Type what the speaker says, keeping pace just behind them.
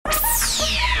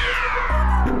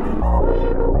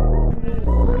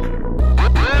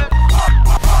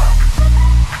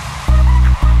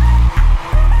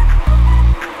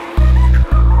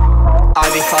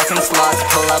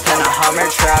out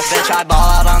merch truck. Bitch, I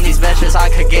ball out on these bitches, I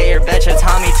could get your bitch a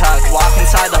tummy tuck. Walk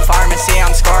inside the pharmacy,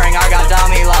 I'm scoring, I got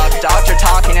dummy luck. Doctor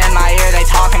talking in my ear, they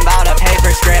talking about a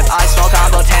paper script. I smoke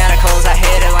on botanicals, I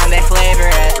hate it when they flavor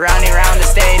it. Running around the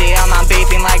stadium, I'm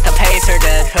beeping like the Pacer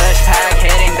did. Kush pack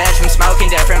hitting, bitch, I'm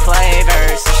smoking different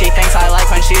flavors. She thinks I like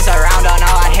when she's around, oh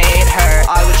no, I hate her.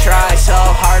 I would try so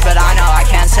hard, but I know I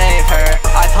can't save her.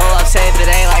 I pull up, save the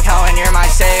day like Owen, you're my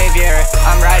savior.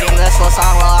 I'm writing this little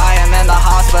song while I am in the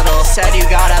hospital. Said you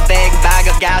got a big bag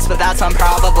of gas, but that's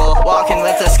improbable. Walking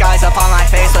with disguise up on my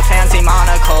face with fancy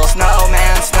monocles.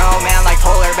 Snowman like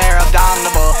polar bear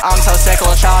abomnible. I'm so sick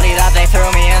of shoddy that they threw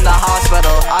me in the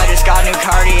hospital. I just got new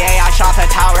Cartier, I shop at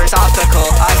Towers Optical.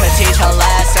 I could teach a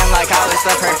lesson like I was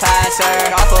the professor.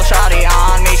 Got full shoddy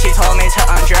on me, she told me to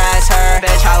undress her.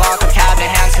 Bitch, I walk with cabinet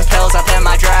hands cause pills up in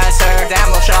my dresser.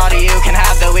 Damn little shoddy, you can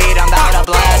have the weed, I'm about to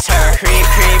bless her.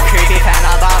 Creepy fan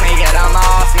about me, get 'em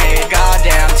off me.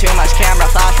 Goddamn, too much camera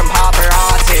flash from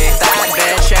paparazzi. That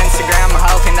bitch, Instagram, I'm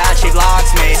hoping that she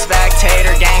blocks me.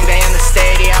 Spectator gangbang in the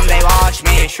stadium, they watch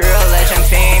me. True religion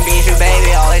fiend, bijou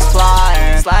baby, always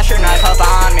plotting. Slash your knife up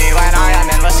on me when I am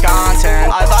in Wisconsin.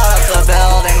 I bought up the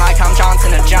building like I'm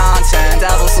Johnson & Johnson.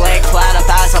 Devil's Lake, flat up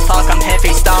as a fuck, I'm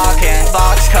hippie stalking.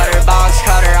 Box cutter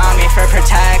on me for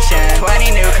protection.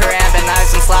 20 new karambit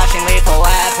knives and slashing lethal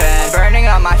weapons. Burning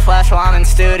up my flesh while I'm in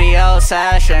studio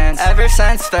sessions. Ever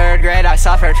since 3rd grade I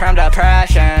suffered from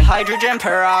depression. Hydrogen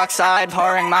peroxide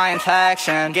pouring my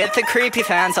infection. Get the creepy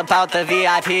fans about the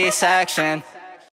VIP section.